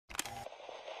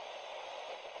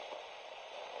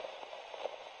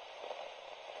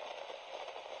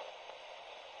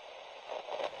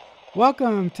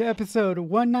Welcome to episode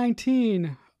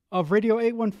 119 of Radio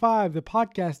 815, the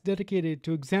podcast dedicated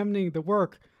to examining the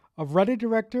work of Reddit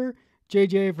director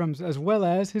J.J. Abrams as well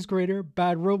as his greater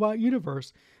Bad Robot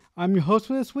universe. I'm your host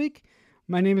for this week.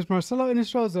 My name is Marcelo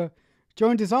Inestroza,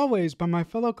 joined as always by my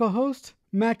fellow co-host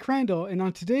Matt Crandall, and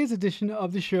on today's edition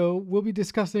of the show, we'll be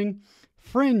discussing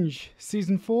Fringe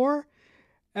Season 4,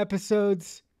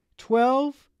 episodes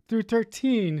 12 through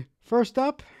 13. First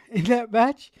up in that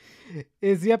batch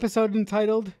is the episode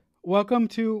entitled Welcome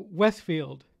to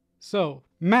Westfield. So,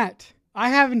 Matt, I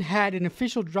haven't had an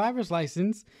official driver's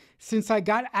license since I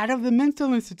got out of the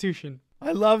mental institution.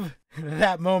 I love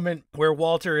that moment where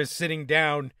Walter is sitting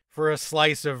down for a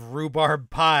slice of rhubarb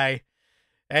pie,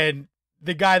 and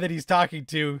the guy that he's talking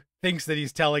to thinks that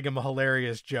he's telling him a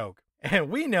hilarious joke. And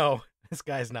we know this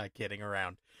guy's not kidding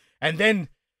around. And then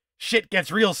shit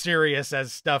gets real serious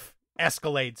as stuff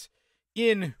escalates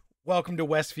in Welcome to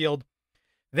Westfield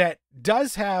that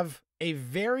does have a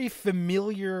very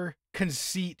familiar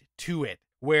conceit to it,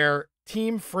 where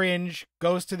Team Fringe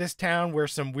goes to this town where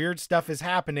some weird stuff is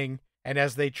happening, and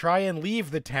as they try and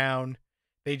leave the town,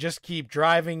 they just keep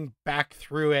driving back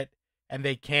through it, and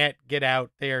they can't get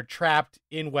out. They are trapped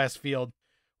in Westfield,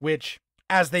 which,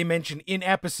 as they mention in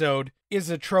episode, is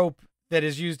a trope that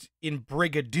is used in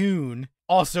Brigadoon,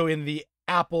 also in the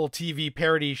Apple TV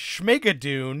parody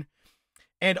Schmigadoon,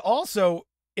 and also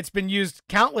it's been used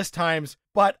countless times.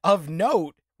 But of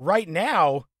note, right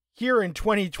now, here in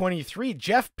 2023,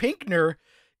 Jeff Pinkner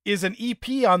is an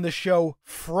EP on the show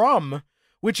From,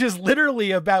 which is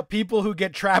literally about people who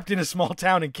get trapped in a small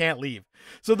town and can't leave.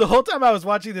 So the whole time I was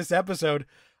watching this episode,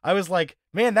 I was like,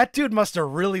 man, that dude must have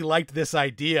really liked this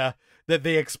idea that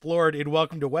they explored in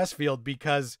Welcome to Westfield,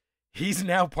 because he's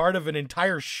now part of an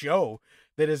entire show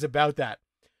that is about that.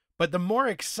 But the more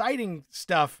exciting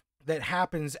stuff that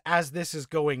happens as this is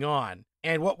going on,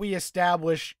 and what we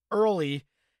establish early,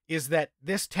 is that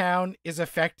this town is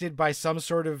affected by some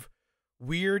sort of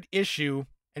weird issue,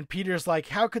 and Peter's like,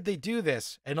 how could they do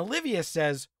this? And Olivia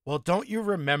says, well, don't you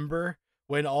remember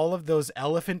when all of those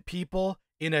elephant people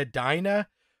in Edina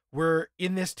were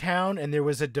in this town and there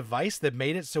was a device that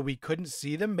made it so we couldn't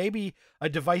see them? Maybe a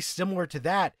device similar to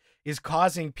that is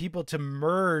causing people to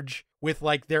merge with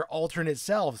like their alternate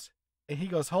selves. And he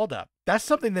goes, hold up, that's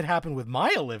something that happened with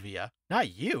my Olivia,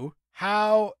 not you.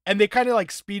 How? And they kind of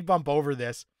like speed bump over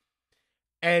this.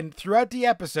 And throughout the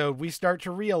episode, we start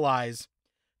to realize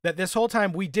that this whole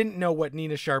time we didn't know what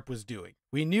Nina Sharp was doing.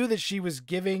 We knew that she was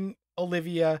giving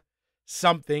Olivia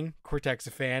something,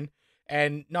 Cortexiphan,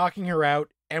 and knocking her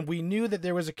out. And we knew that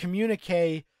there was a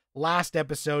communique last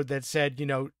episode that said, you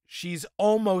know, she's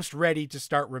almost ready to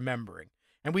start remembering.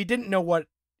 And we didn't know what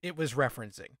it was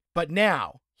referencing. But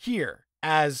now, here,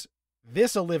 as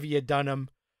this Olivia Dunham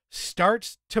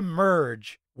starts to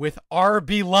merge with our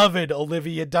beloved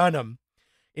Olivia Dunham,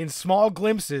 in small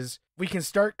glimpses, we can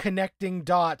start connecting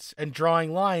dots and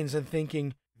drawing lines and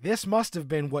thinking, this must have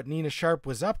been what Nina Sharp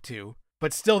was up to.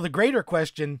 But still the greater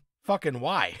question, fucking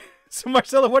why? So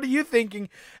Marcella, what are you thinking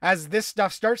as this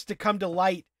stuff starts to come to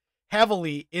light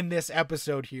heavily in this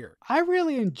episode here? I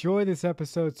really enjoy this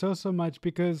episode so much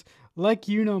because, like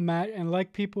you know, Matt, and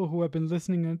like people who have been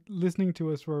listening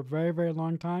to us for a very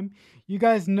long time, you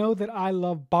guys know that I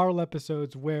love bottle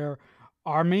episodes where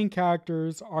our main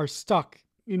characters are stuck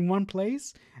in one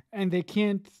place and they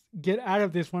can't get out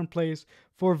of this one place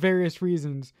for various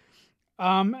reasons.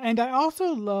 And I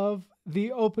also love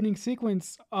the opening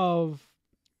sequence of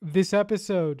this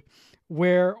episode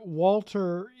where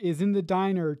Walter is in the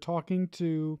diner talking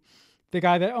to the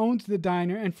guy that owns the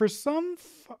diner, and for some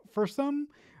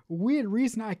weird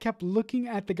reason I kept looking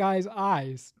at the guy's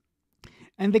eyes,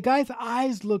 and the guy's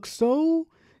eyes look so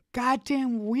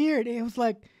goddamn weird. It was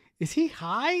like, is he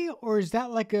high, or is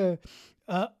that like a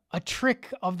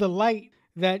trick of the light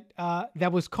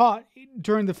that was caught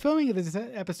during the filming of this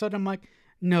episode? I'm like,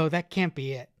 no, that can't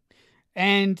be it.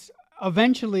 And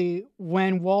eventually,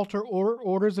 when Walter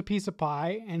orders a piece of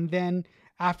pie, and then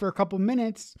after a couple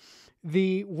minutes,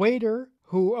 the waiter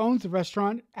who owns the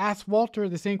restaurant asks Walter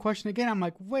the same question again. I'm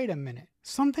like, wait a minute,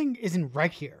 something isn't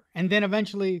right here. And then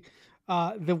eventually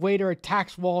the waiter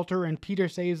attacks Walter and Peter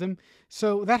saves him.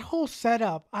 So that whole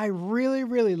setup, I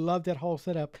really love that whole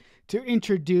setup to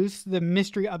introduce the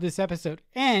mystery of this episode.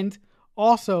 And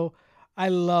also, I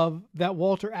love that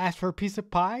Walter asked for a piece of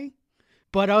pie.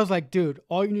 But I was like, dude,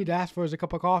 all you need to ask for is a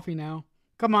cup of coffee now.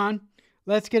 Come on,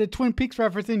 let's get a Twin Peaks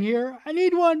reference in here. I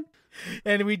need one.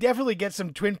 And we definitely get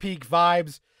some Twin Peaks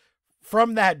vibes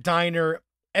from that diner.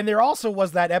 And there also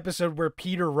was that episode where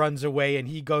Peter runs away and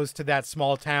he goes to that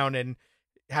small town and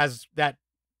has that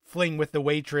fling with the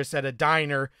waitress at a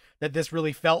diner that this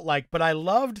really felt like. But I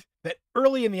loved that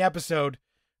early in the episode,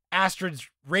 Astrid's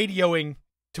radioing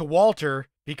to Walter,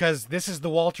 because this is the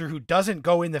Walter who doesn't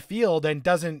go in the field and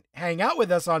doesn't hang out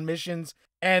with us on missions.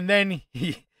 And then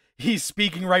he's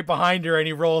speaking right behind her, and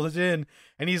he rolls in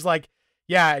and he's like,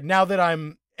 yeah, now that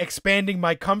I'm expanding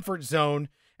my comfort zone.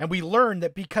 And we learn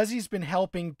that because he's been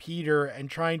helping Peter and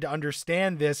trying to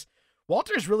understand this,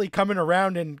 Walter's really coming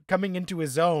around and coming into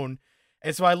his own.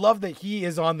 And so I love that he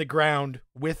is on the ground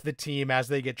with the team as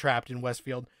they get trapped in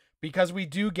Westfield, because we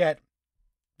do get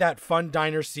that fun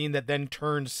diner scene that then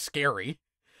turns scary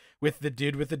with the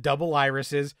dude with the double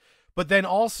irises. But then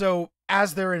also,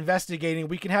 as they're investigating,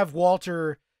 we can have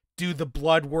Walter do the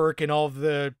blood work and all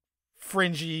the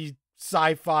fringy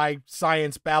sci-fi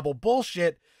science babble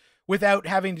bullshit without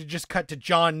having to just cut to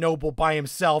John Noble by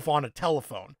himself on a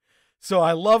telephone. So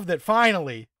I love that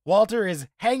finally Walter is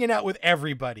hanging out with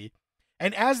everybody.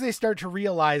 And as they start to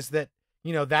realize that,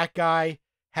 you know, that guy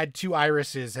had 2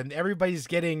 irises and everybody's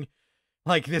getting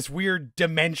like this weird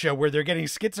dementia where they're getting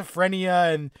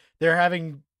schizophrenia and they're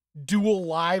having dual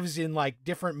lives in like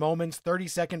different moments,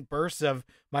 30-second bursts of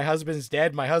my husband's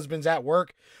dead, my husband's at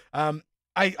work.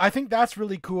 I think that's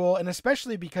really cool. And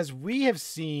especially because we have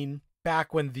seen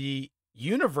back when the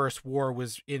universe war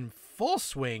was in full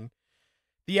swing,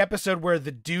 the episode where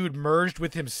the dude merged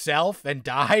with himself and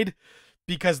died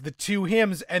because the 2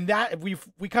 hymns, and that we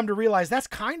come to realize that's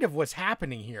kind of what's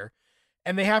happening here.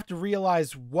 And they have to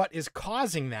realize what is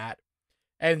causing that.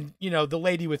 And, you know, the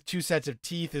lady with 2 sets of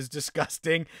teeth is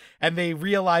disgusting. And they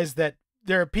realize that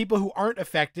there are people who aren't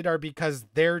affected are because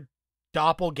their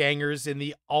doppelgangers in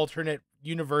the alternate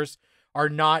universe are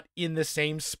not in the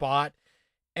same spot.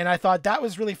 And I thought that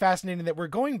was really fascinating that we're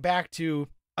going back to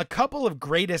a couple of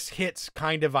greatest hits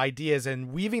kind of ideas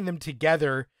and weaving them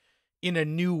together in a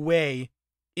new way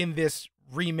in this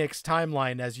remix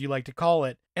timeline, as you like to call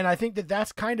it. And I think that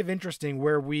that's kind of interesting,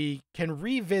 where we can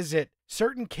revisit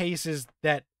certain cases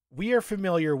that we are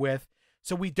familiar with,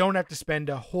 so we don't have to spend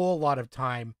a whole lot of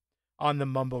time on the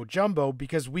mumbo jumbo,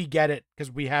 because we get it,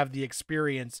 because we have the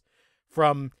experience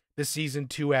from the season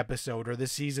 2 episode or the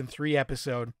season 3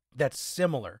 episode that's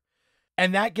similar.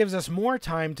 And that gives us more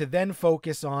time to then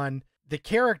focus on the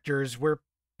characters, where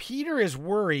Peter is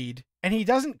worried and he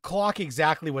doesn't clock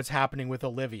exactly what's happening with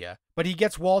Olivia, but he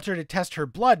gets Walter to test her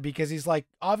blood because he's like,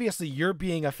 obviously you're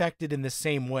being affected in the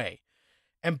same way.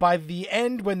 And by the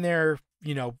end, when they're,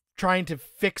 you know, trying to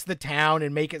fix the town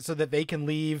and make it so that they can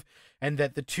leave and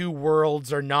that the 2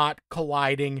 worlds are not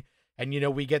colliding, and, you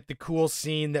know, we get the cool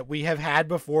scene that we have had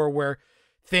before where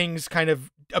things kind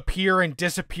of appear and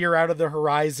disappear out of the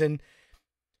horizon.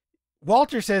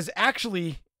 Walter says,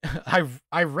 actually,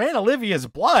 I ran Olivia's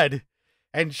blood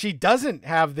and she doesn't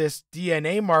have this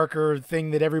DNA marker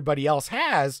thing that everybody else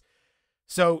has.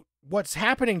 So what's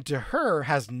happening to her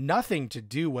has nothing to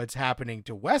do with what's happening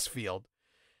to Westfield.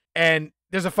 And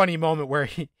there's a funny moment where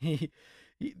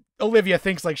Olivia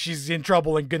thinks like she's in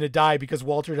trouble and gonna die because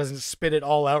Walter doesn't spit it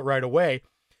all out right away.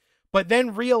 But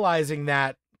then realizing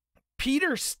that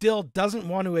Peter still doesn't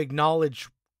want to acknowledge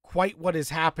quite what is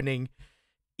happening,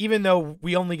 even though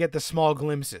we only get the small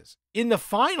glimpses. In the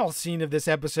final scene of this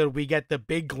episode, we get the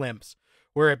big glimpse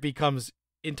where it becomes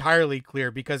entirely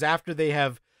clear, because after they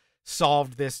have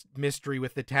solved this mystery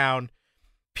with the town,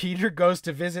 Peter goes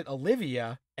to visit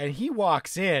Olivia and he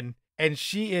walks in and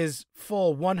she is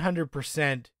full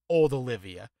 100% old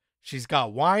Olivia. She's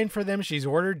got wine for them. She's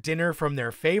ordered dinner from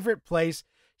their favorite place.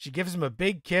 She gives him a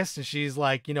big kiss and she's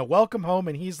like, you know, welcome home.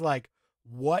 And he's like,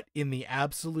 what in the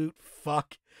absolute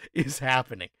fuck is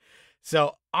happening?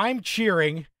 So I'm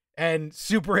cheering and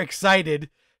super excited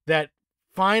that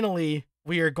finally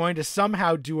we are going to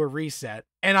somehow do a reset.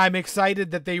 And I'm excited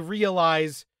that they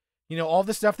realize, you know, all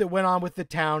the stuff that went on with the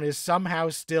town is somehow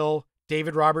still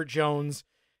David Robert Jones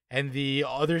and the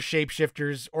other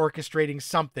shapeshifters orchestrating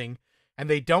something, and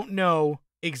they don't know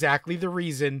exactly the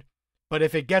reason, but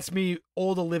if it gets me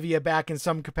old Olivia back in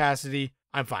some capacity,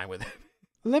 I'm fine with it.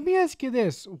 Let me ask you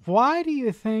this. Why do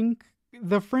you think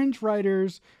the Fringe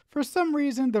writers, for some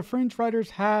reason, the Fringe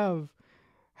writers have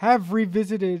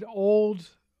revisited old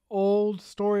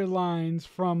storylines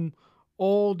from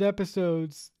old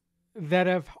episodes that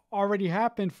have already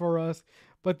happened for us,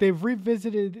 but they've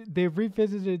revisited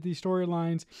these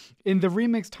storylines in the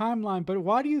remix timeline? But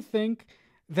why do you think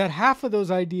that half of those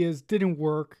ideas didn't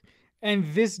work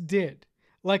and this did?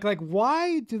 Like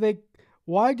why do they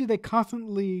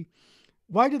constantly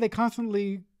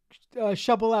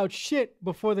shovel out shit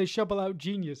before they shovel out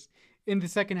genius in the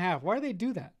second half? Why do they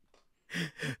do that?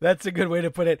 That's a good way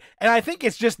to put it. And I think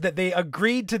it's just that they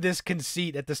agreed to this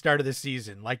conceit at the start of the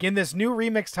season. Like in this new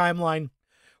remix timeline,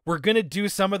 we're going to do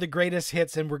some of the greatest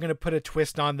hits and we're going to put a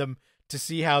twist on them to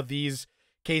see how these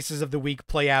cases of the week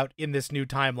play out in this new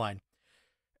timeline.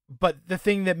 But the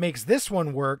thing that makes this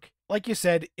one work, like you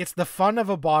said, it's the fun of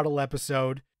a bottle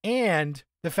episode and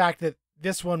the fact that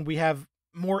this one we have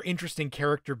more interesting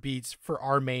character beats for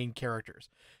our main characters.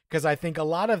 Because I think a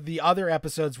lot of the other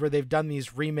episodes where they've done these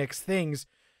remix things,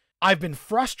 I've been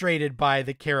frustrated by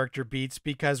the character beats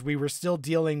because we were still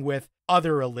dealing with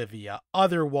other Olivia,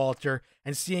 other Walter,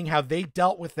 and seeing how they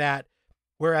dealt with that.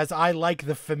 Whereas I like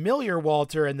the familiar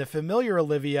Walter and the familiar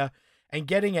Olivia, and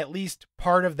getting at least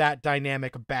part of that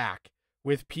dynamic back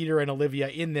with Peter and Olivia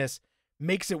in this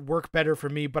makes it work better for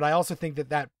me. But I also think that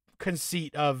that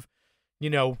conceit of, you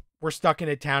know, we're stuck in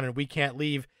a town and we can't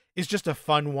leave is just a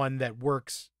fun one that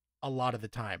works a lot of the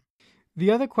time.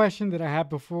 The other question that I have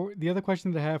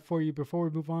for you before we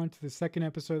move on to the second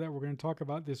episode that we're going to talk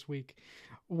about this week,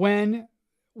 when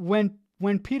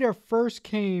Peter first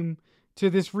came to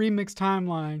this remix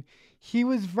timeline, he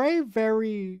was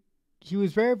very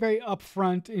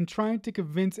upfront in trying to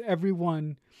convince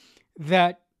everyone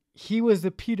that he was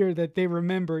the Peter that they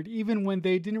remembered, even when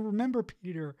they didn't remember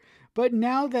Peter. But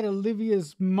now that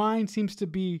Olivia's mind seems to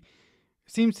be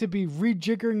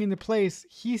rejiggering into place,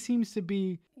 he seems to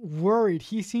be worried.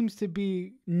 He seems to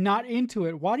be not into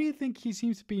it. Why do you think he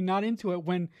seems to be not into it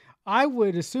when I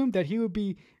would assume that he would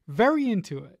be very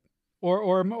into it?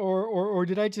 Or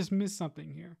did I just miss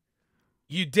something here?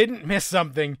 You didn't miss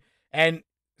something. And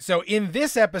so in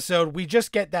this episode, we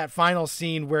just get that final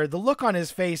scene where the look on his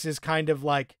face is kind of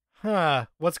like,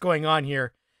 what's going on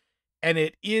here? And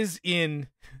it is in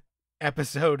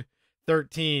episode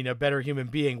 13, A Better Human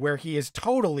Being, where he is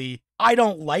totally, I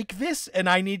don't like this and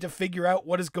I need to figure out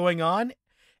what is going on.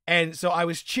 And so I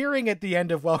was cheering at the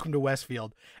end of Welcome to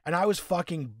Westfield, and I was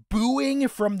fucking booing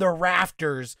from the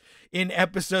rafters in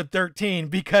episode 13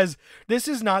 because this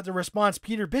is not the response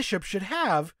Peter Bishop should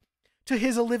have to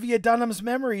his Olivia Dunham's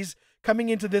memories coming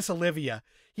into this Olivia.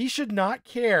 He should not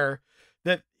care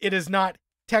that it is not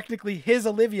technically his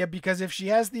Olivia, because if she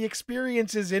has the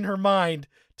experiences in her mind,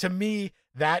 to me,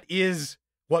 that is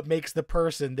what makes the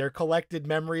person, their collected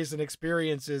memories and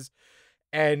experiences.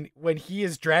 And when he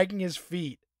is dragging his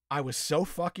feet, I was so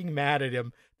fucking mad at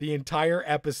him the entire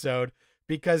episode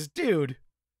because, dude,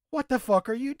 what the fuck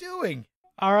are you doing?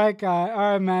 All right, guy.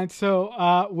 All right, man.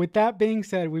 So with that being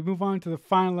said, we move on to the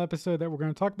final episode that we're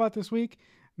going to talk about this week.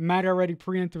 Matt already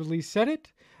preemptively said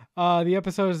it. The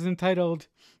episode is entitled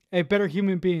A Better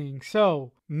Human Being.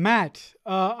 So, Matt,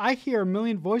 I hear a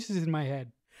million voices in my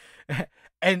head.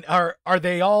 And are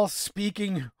they all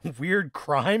speaking weird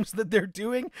crimes that they're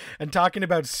doing and talking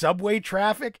about subway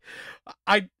traffic?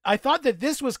 I thought that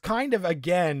this was kind of,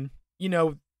 again, you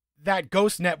know, that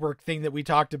Ghost Network thing that we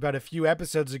talked about a few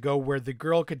episodes ago where the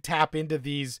girl could tap into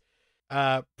these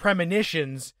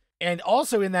premonitions. And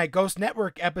also in that Ghost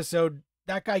Network episode,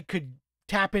 that guy could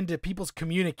tap into people's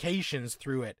communications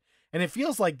through it. And it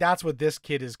feels like that's what this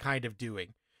kid is kind of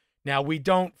doing. Now, we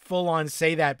don't full on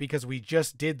say that because we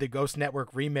just did the Ghost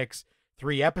Network remix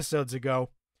 3 episodes ago,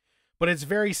 but it's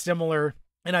very similar.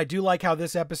 And I do like how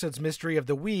this episode's Mystery of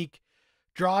the Week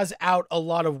draws out a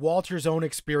lot of Walter's own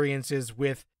experiences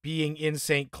with being in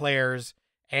St. Clair's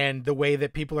and the way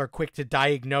that people are quick to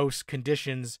diagnose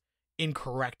conditions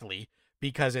incorrectly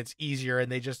because it's easier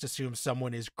and they just assume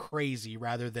someone is crazy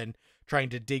rather than trying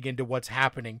to dig into what's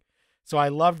happening. So I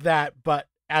loved that. But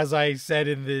as I said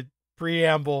in the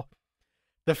preamble,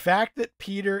 the fact that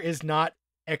Peter is not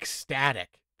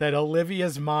ecstatic that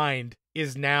Olivia's mind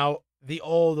is now the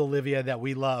old Olivia that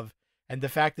we love, and the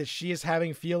fact that she is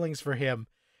having feelings for him,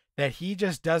 that he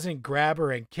just doesn't grab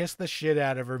her and kiss the shit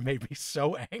out of her made me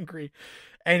so angry.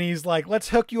 And he's like, let's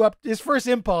hook you up. His first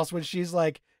impulse when she's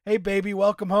like, hey baby,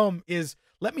 welcome home, is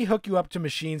let me hook you up to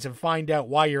machines and find out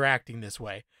why you're acting this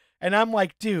way. And I'm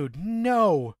like, dude,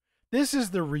 no, this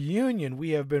is the reunion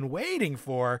we have been waiting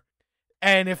for.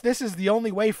 And if this is the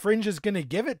only way Fringe is going to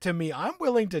give it to me, I'm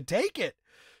willing to take it.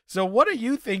 So what are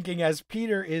you thinking as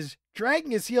Peter is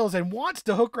dragging his heels and wants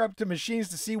to hook her up to machines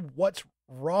to see what's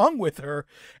wrong with her?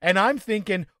 And I'm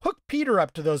thinking, hook Peter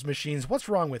up to those machines. What's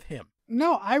wrong with him?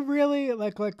 No, I really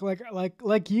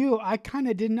like you. I kind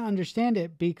of didn't understand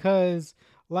it because,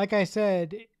 like I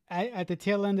said at the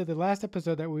tail end of the last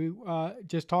episode that we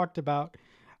just talked about,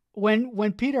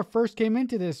 when Peter first came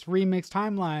into this remix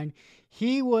timeline,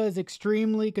 he was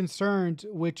extremely concerned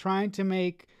with trying to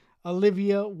make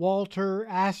Olivia, Walter,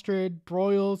 Astrid,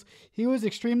 Broyles. He was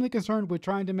extremely concerned with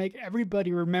trying to make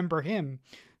everybody remember him.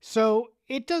 So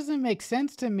it doesn't make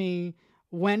sense to me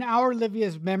when our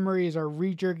Olivia's memories are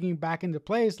rejerking back into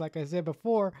place, like I said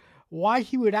before, why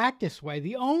he would act this way.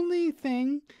 The only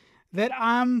thing that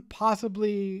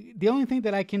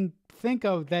I can think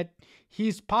of that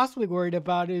he's possibly worried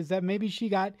about is that maybe she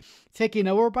got taken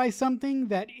over by something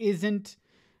that isn't,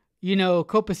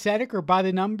 copacetic or by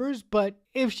the numbers. But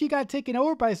if she got taken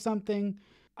over by something,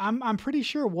 I'm pretty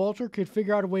sure Walter could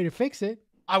figure out a way to fix it.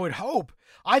 I would hope.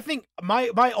 I think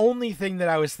my only thing that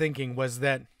I was thinking was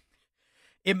that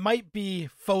it might be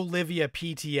Folivia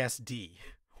PTSD,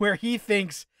 where he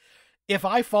thinks, if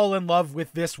I fall in love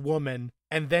with this woman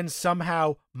and then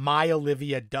somehow my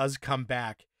Olivia does come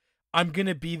back, I'm going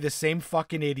to be the same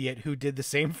fucking idiot who did the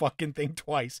same fucking thing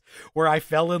twice, where I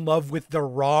fell in love with the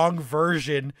wrong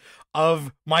version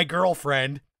of my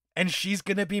girlfriend and she's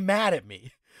going to be mad at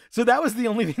me. So that was the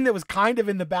only thing that was kind of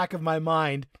in the back of my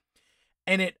mind.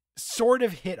 And it sort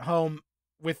of hit home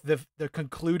with the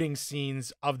concluding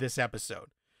scenes of this episode,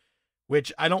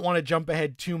 which I don't want to jump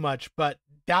ahead too much, but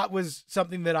that was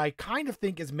something that I kind of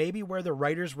think is maybe where the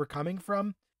writers were coming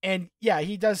from. And yeah,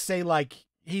 he does say like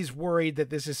he's worried that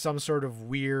this is some sort of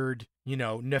weird,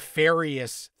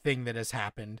 nefarious thing that has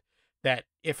happened, that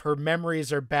if her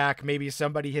memories are back, maybe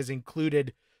somebody has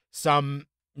included some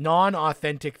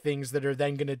non-authentic things that are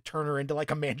then going to turn her into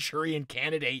like a Manchurian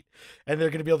candidate, and they're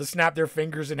going to be able to snap their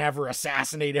fingers and have her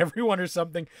assassinate everyone or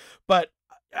something. But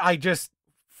I just,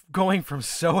 going from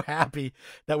so happy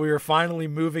that we were finally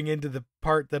moving into the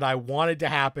part that I wanted to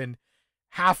happen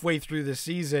halfway through the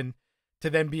season, to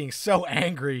then being so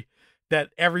angry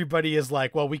that everybody is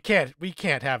like, well, we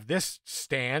can't have this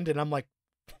stand. And I'm like,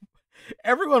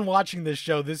 everyone watching this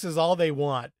show, this is all they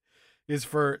want, is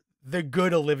for the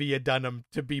good Olivia Dunham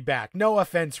to be back. No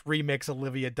offense, remix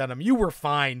Olivia Dunham. You were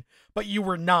fine, but you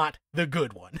were not the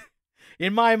good one.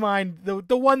 In my mind,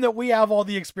 the one that we have all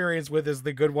the experience with is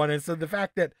the good one. And so the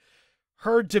fact that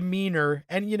her demeanor,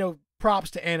 and,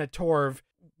 props to Anna Torv,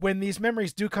 when these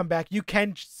memories do come back, you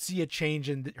can see a change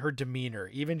in her demeanor.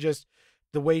 Even just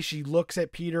the way she looks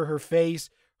at Peter, her face,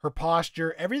 her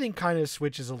posture, everything kind of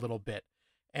switches a little bit.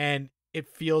 And it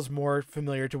feels more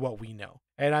familiar to what we know.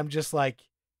 And I'm just like,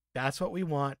 that's what we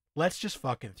want. Let's just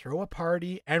fucking throw a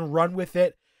party and run with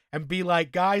it and be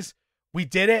like, guys, we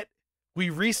did it. We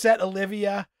reset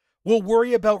Olivia. We'll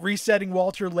worry about resetting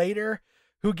Walter later.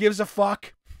 Who gives a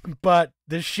fuck? But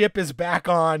the ship is back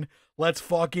on. Let's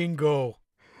fucking go.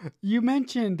 You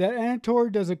mentioned that Anna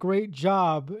Torv does a great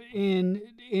job in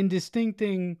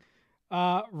distincting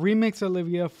remix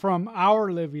Olivia from our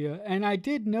Olivia. And I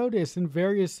did notice in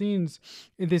various scenes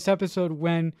in this episode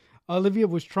when Olivia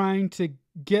was trying to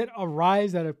get a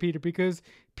rise out of Peter, because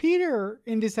Peter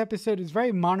in this episode is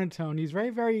very monotone. He's very,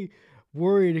 very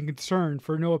worried and concerned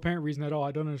for no apparent reason at all.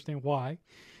 I don't understand why.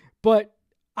 But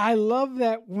I love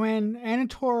that when Anna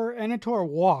Torv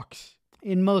walks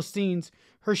in most scenes,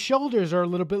 her shoulders are a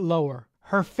little bit lower.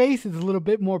 Her face is a little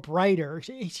bit more brighter.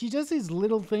 She does these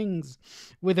little things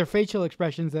with her facial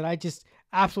expressions that I just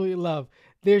absolutely love.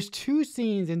 There's two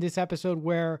scenes in this episode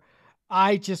where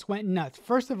I just went nuts.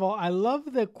 First of all, I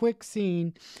love the quick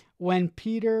scene when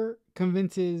Peter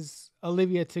convinces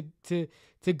Olivia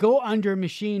to go under a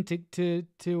machine to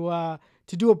do a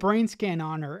brain scan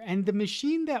on her, and the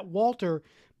machine that Walter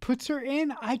puts her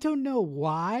in, I don't know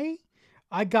why,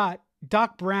 I got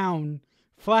Doc Brown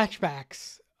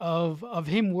flashbacks of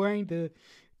him wearing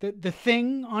the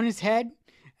thing on his head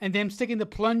and then sticking the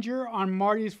plunger on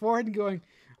Marty's forehead and going,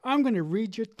 I'm going to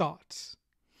read your thoughts.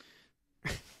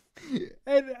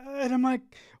 and I'm like,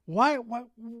 why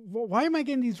am I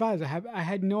getting these vibes? I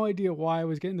had no idea why I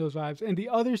was getting those vibes. And the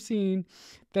other scene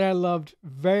that I loved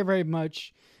very, very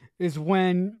much is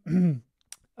when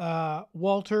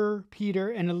Walter, Peter,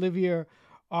 and Olivia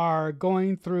are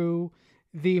going through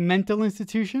the mental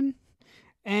institution,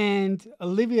 and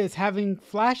Olivia is having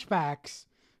flashbacks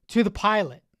to the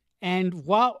pilot. And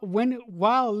while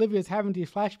Olivia is having these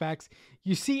flashbacks,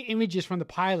 you see images from the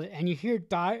pilot, and you hear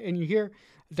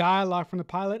dialogue from the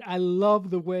pilot. I love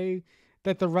the way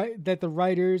that the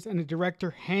writers and the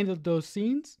director handled those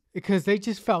scenes, because they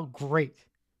just felt great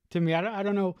to me. I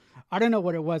don't know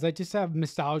what it was. I just have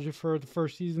nostalgia for the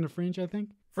first season of Fringe, I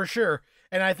think. For sure.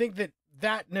 And I think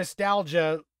that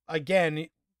nostalgia, again,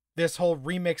 this whole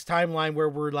remix timeline where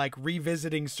we're like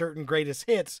revisiting certain greatest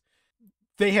hits,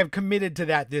 they have committed to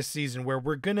that this season, where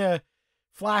we're gonna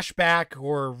flashback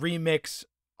or remix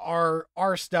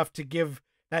our stuff to give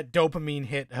that dopamine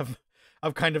hit of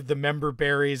kind of the member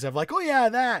berries of like, oh yeah,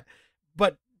 that.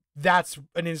 But that's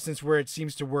an instance where it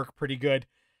seems to work pretty good.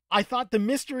 I thought the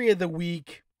mystery of the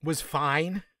week was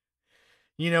fine.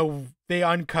 They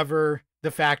uncover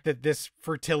the fact that this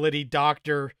fertility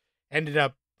doctor ended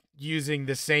up, using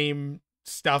the same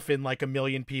stuff in like a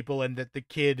million people, and that the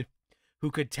kid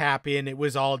who could tap in, it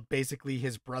was all basically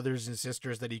his brothers and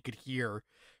sisters that he could hear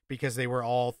because they were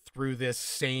all through this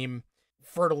same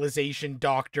fertilization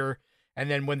doctor. And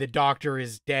then when the doctor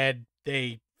is dead,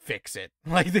 they fix it.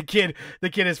 Like the kid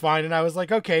is fine. And I was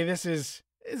like, okay, this is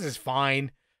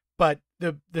fine. But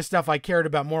the stuff I cared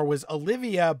about more was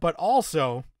Olivia, but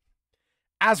also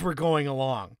as we're going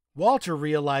along, Walter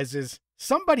realizes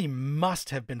somebody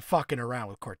must have been fucking around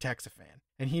with Cortexiphan.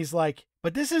 And he's like,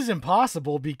 but this is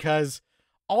impossible because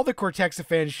all the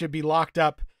Cortexiphan should be locked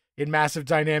up in Massive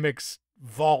Dynamics'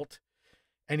 vault.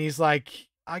 And he's like,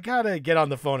 I gotta get on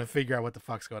the phone and figure out what the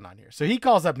fuck's going on here. So he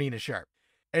calls up Nina Sharp.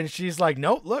 And she's like,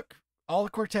 no, look, all the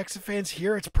Cortexiphan's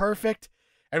here. It's perfect.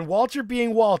 And Walter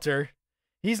being Walter,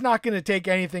 he's not going to take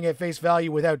anything at face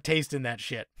value without tasting that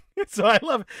shit. So I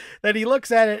love that he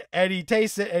looks at it and he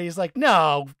tastes it and he's like,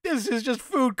 no, this is just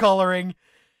food coloring.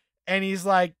 And he's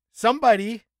like,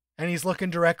 somebody, and he's looking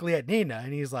directly at Nina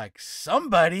and he's like,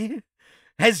 somebody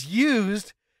has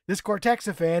used this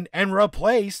Cortexiphan and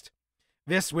replaced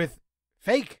this with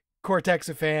fake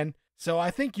Cortexiphan. So I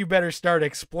think you better start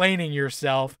explaining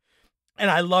yourself.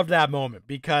 And I love that moment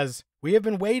because we have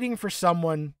been waiting for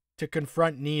someone to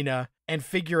confront Nina and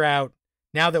figure out,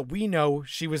 now that we know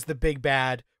she was the big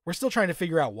bad, we're still trying to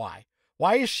figure out why.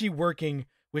 Why is she working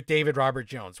with David Robert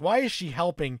Jones? Why is she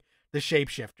helping the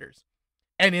shapeshifters?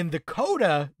 And in the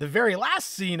coda, the very last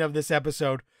scene of this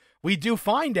episode, we do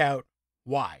find out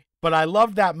why. But I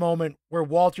love that moment where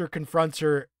Walter confronts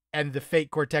her and the fake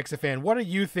Cortexiphan. What are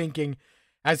you thinking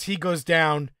as he goes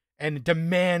down and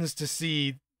demands to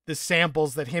see the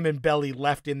samples that him and Belly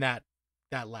left in that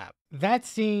lab? That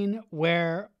scene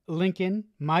where Lincoln,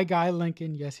 my guy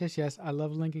Lincoln, yes, I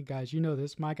love Lincoln, guys, you know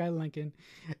this, my guy Lincoln,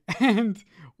 and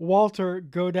Walter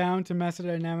go down to Master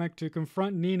Dynamic to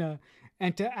confront Nina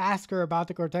and to ask her about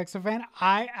the Cortexiphan.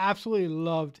 I absolutely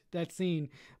loved that scene.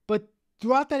 But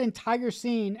throughout that entire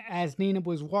scene, as Nina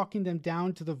was walking them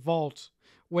down to the vault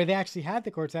where they actually had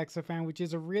the Cortexiphan, which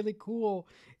is a really cool,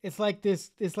 it's like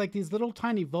these little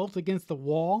tiny vaults against the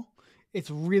wall. It's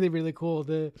really, really cool.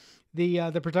 The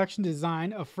production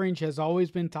design of Fringe has always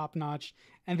been top notch,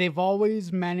 and they've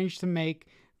always managed to make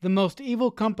the most evil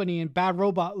company in Bad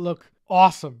Robot look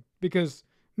awesome, because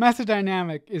Master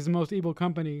Dynamic is the most evil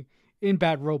company in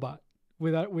Bad Robot,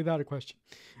 without a question.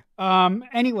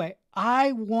 Anyway,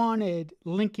 I wanted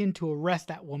Lincoln to arrest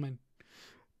that woman.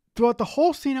 Throughout the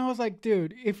whole scene, I was like,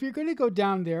 dude, if you're gonna go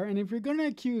down there and if you're gonna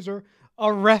accuse her,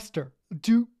 arrest her.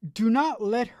 Do not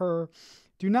let her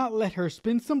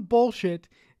spin some bullshit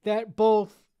that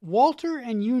both Walter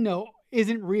and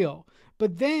isn't real.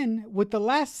 But then with the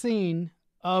last scene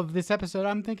of this episode,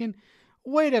 I'm thinking,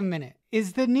 wait a minute,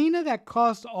 is the Nina that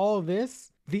caused all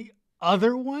this the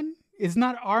other one? It's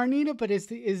not our Nina, but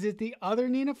is it the other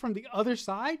Nina from the other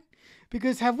side?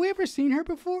 Because have we ever seen her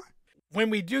before? When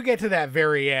we do get to that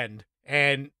very end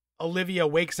and Olivia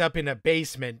wakes up in a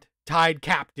basement, tied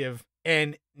captive,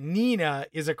 and Nina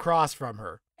is across from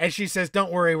her, and she says,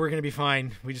 don't worry, we're going to be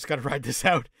fine. We just got to ride this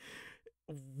out.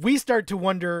 I start to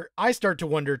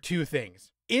wonder two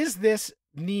things. Is this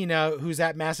Nina, who's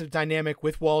at Massive Dynamic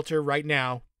with Walter right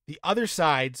now, the other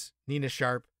side's Nina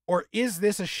Sharp, or is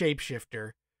this a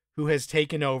shapeshifter who has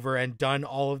taken over and done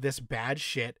all of this bad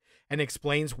shit and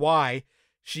explains why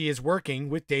she is working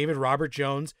with David Robert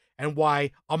Jones and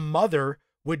why a mother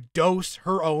would dose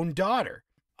her own daughter?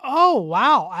 Oh,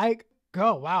 wow.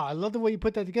 I love the way you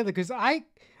put that together, because I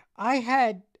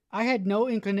had no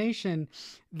inclination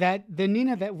that the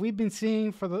Nina that we've been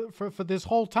seeing for this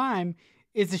whole time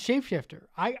is a shapeshifter.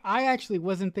 I actually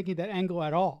wasn't thinking that angle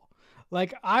at all.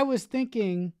 Like, I was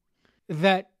thinking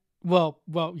that, well,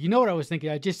 you know what I was thinking.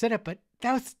 I just said it, but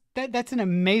that's an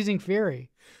amazing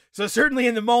theory. So certainly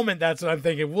in the moment, that's what I'm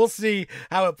thinking. We'll see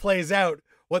how it plays out,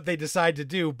 what they decide to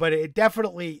do. But it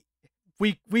definitely,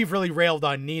 we've really railed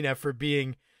on Nina for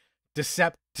being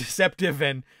deceptive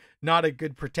and not a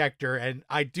good protector. And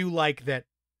I do like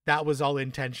that was all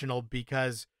intentional,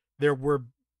 because there were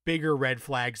bigger red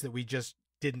flags that we just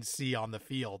didn't see on the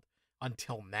field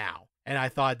until now. And I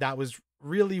thought that was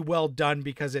really well done,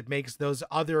 because it makes those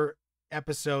other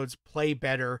episodes play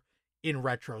better in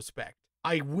retrospect.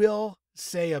 I will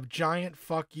say a giant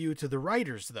fuck you to the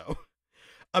writers, though,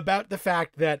 about the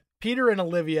fact that Peter and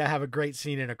Olivia have a great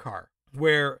scene in a car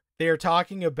where they are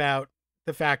talking about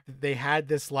the fact that they had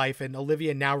this life and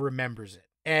Olivia now remembers it.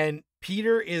 And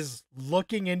Peter is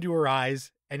looking into her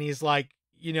eyes and he's like,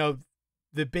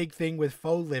 the big thing with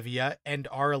faux Olivia and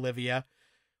our Olivia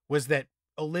was that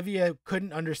Olivia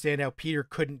couldn't understand how Peter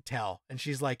couldn't tell. And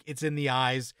she's like, it's in the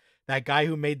eyes. That guy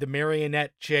who made the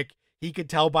marionette chick, He could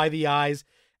tell by the eyes.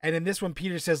 And in this one,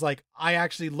 Peter says, like, I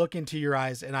actually look into your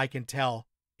eyes and I can tell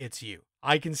it's you.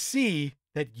 I can see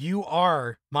that you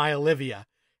are my Olivia.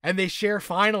 And they share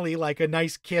finally like a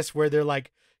nice kiss where they're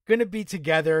like going to be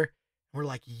together. We're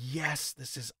like, yes,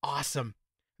 this is awesome.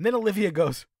 And then Olivia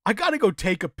goes, I got to go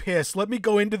take a piss. Let me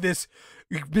go into this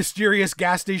mysterious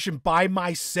gas station by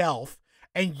myself.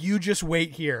 And you just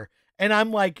wait here. And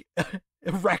I'm like,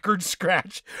 record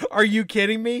scratch. Are you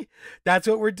kidding me? That's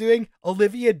what we're doing.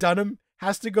 Olivia Dunham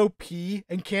has to go pee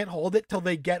and can't hold it till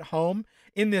they get home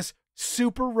in this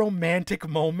super romantic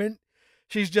moment.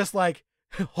 She's just like,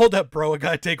 hold up, bro, I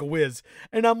gotta take a whiz.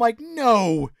 And I'm like,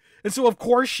 no. And so, of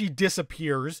course, she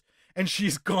disappears and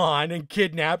she's gone and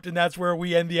kidnapped. And that's where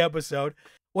we end the episode.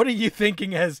 What are you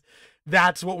thinking as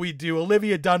that's what we do?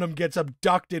 Olivia Dunham gets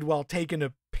abducted while taking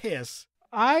a piss.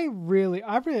 I really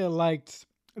liked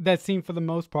that scene for the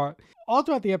most part. All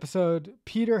throughout the episode,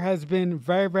 Peter has been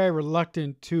very, very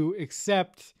reluctant to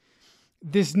accept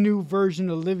this new version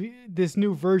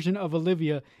of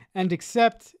Olivia, and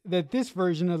accept that this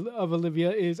version of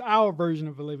Olivia is our version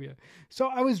of Olivia. So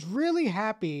I was really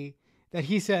happy that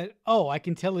he said, "Oh, I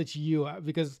can tell it's you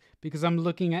because I'm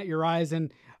looking at your eyes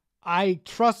and I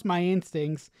trust my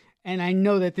instincts and I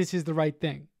know that this is the right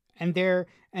thing."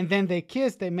 And then they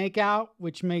kiss, they make out,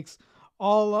 which makes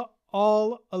all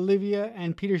Olivia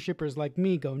and Peter shippers like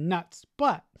me go nuts.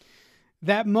 But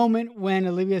that moment when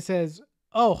Olivia says,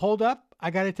 "Oh, hold up, I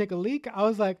got to take a leak," I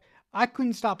was like, I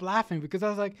couldn't stop laughing because I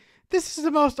was like, this is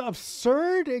the most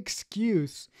absurd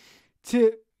excuse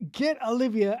to get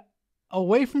Olivia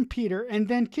away from Peter and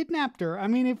then kidnapped her. I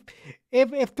mean,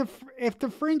 if the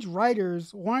Fringe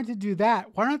writers wanted to do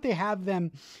that, why don't they have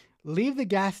them leave the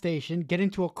gas station, get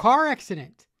into a car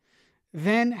accident,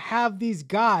 then have these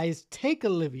guys take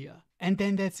Olivia, and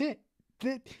then that's it.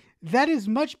 That is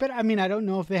much better. I mean, I don't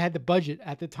know if they had the budget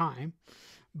at the time,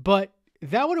 but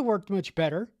that would have worked much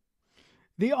better.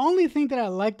 The only thing that I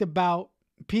liked about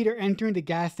Peter entering the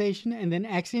gas station and then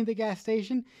exiting the gas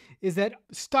station is that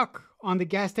stuck on the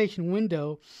gas station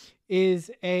window is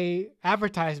a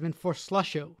advertisement for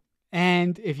Slusho.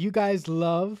 And if you guys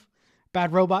love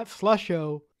Bad Robot,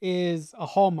 Slusho is a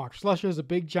hallmark. Slusho is a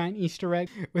big giant Easter egg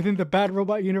within the Bad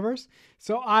Robot universe.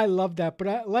 So I love that.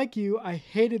 But like you, I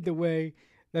hated the way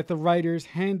that the writers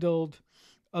handled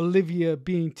Olivia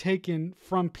being taken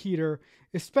from Peter,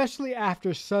 especially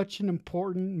after such an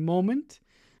important moment.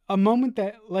 A moment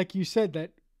that, like you said,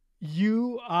 that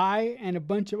you, I, and a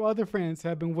bunch of other fans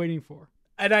have been waiting for.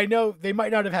 And I know they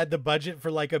might not have had the budget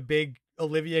for like a big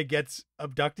Olivia gets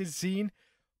abducted scene,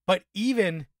 but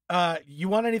even, you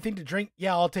want anything to drink?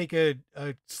 Yeah, I'll take a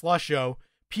Slusho.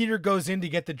 Peter goes in to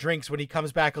get the drinks. When he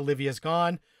comes back, Olivia's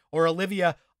gone. Or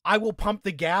Olivia, I will pump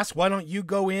the gas. Why don't you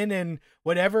go in and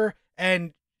whatever?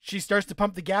 And she starts to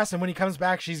pump the gas, and when he comes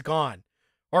back, she's gone.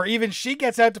 Or even she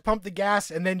gets out to pump the gas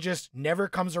and then just never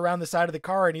comes around the side of the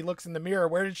car, and he looks in the mirror.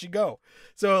 Where did she go?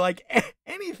 So like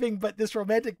anything but this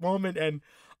romantic moment. And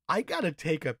I got to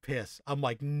take a piss. I'm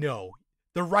like, no,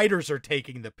 the writers are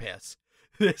taking the piss.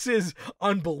 This is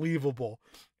unbelievable.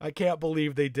 I can't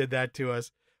believe they did that to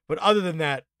us. But other than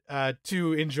that,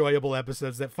 two enjoyable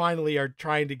episodes that finally are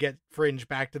trying to get Fringe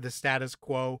back to the status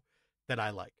quo that I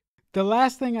like. The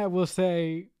last thing I will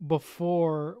say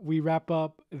before we wrap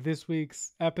up this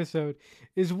week's episode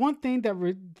is one thing that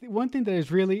is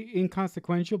really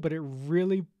inconsequential, but it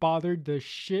really bothered the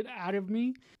shit out of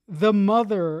me. The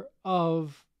mother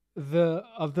of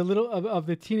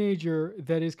the teenager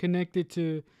that is connected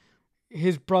to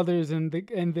his brothers and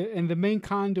the main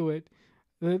conduit,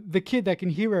 the kid that can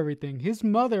hear everything. His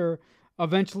mother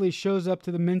eventually shows up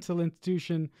to the mental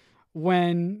institution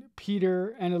when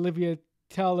Peter and Olivia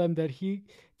tell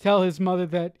his mother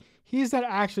that he's not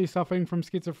actually suffering from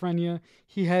schizophrenia.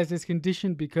 He has this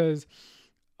condition because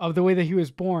of the way that he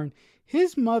was born.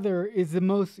 His mother is the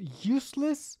most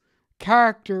useless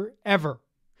character ever,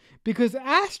 because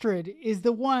Astrid is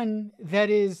the one that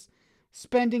is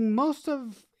spending most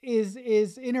of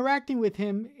is interacting with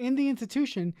him in the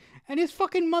institution, and his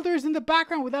fucking mother is in the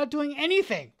background without doing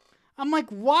anything. I'm like,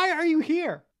 why are you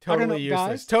here? Totally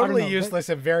useless. Guys. Totally useless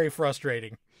and very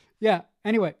frustrating. Yeah.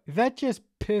 Anyway, that just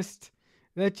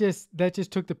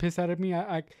took the piss out of me.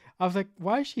 I was like,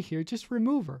 why is she here? Just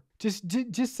remove her.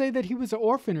 Just say that he was an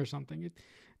orphan or something.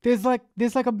 There's like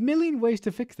a million ways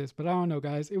to fix this, but I don't know,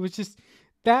 guys. It was just,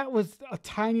 that was a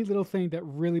tiny little thing that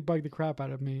really bugged the crap out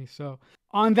of me. So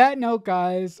on that note,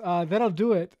 guys, that'll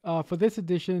do it for this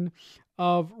edition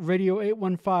of Radio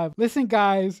 815. Listen,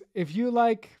 guys, if you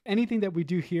like anything that we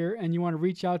do here and you want to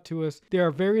reach out to us, there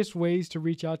are various ways to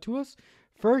reach out to us.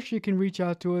 First, you can reach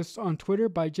out to us on Twitter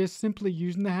by just simply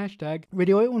using the hashtag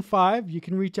Radio815. You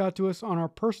can reach out to us on our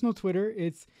personal Twitter.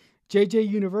 It's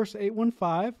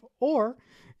JJUniverse815. Or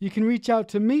you can reach out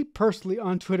to me personally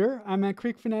on Twitter. I'm at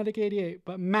CreekFanatic88.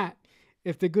 But Matt,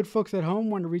 if the good folks at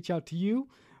home want to reach out to you,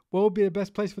 what would be the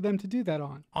best place for them to do that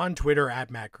on? On Twitter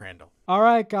at Matt Crandall. All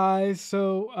right, guys.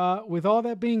 So with all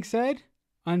that being said,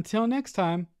 until next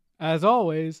time, as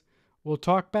always, we'll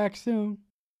talk back soon.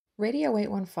 Radio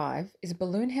 815 is a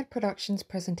Balloonhead Productions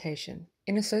presentation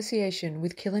in association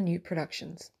with Killer Newt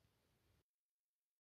Productions.